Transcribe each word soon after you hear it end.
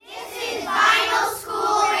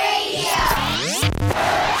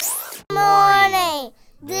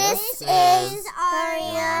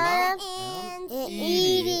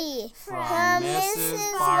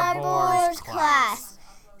Mrs. Barbour's class.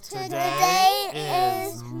 Today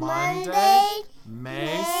is Monday,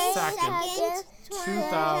 May 2nd,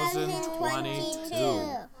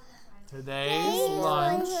 2022. Today's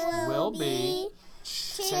lunch will be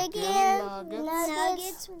chicken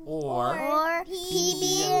nuggets or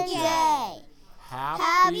PB&J.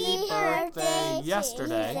 Happy birthday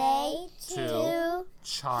yesterday to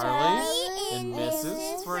Charlie in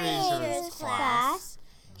Mrs. Frazier's class,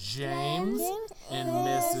 James in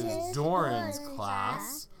Mrs. Doran's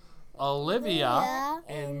class, Olivia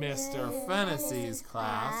in Mr. Fennessy's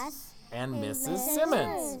class, and Mrs.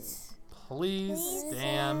 Simmons. Please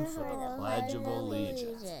stand for the Pledge of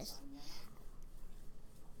Allegiance.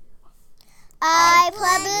 I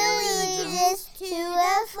pledge allegiance to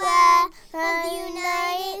the flag of the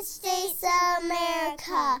United States of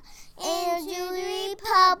America and to the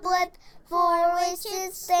republic for which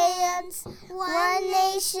it stands, one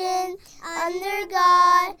nation, under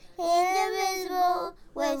God, indivisible,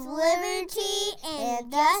 with liberty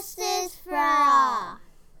and justice for all.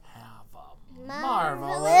 Have a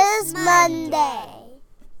marvelous Monday.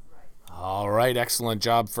 All right, excellent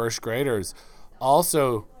job, first graders.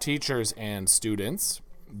 Also, teachers and students,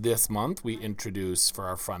 this month we introduce for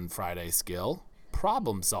our Fun Friday skill,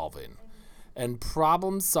 problem solving. And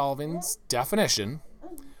problem solving's definition,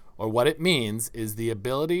 or what it means, is the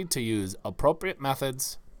ability to use appropriate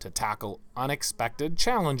methods to tackle unexpected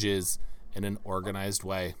challenges in an organized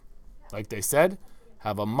way. Like they said,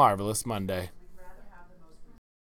 have a marvelous Monday.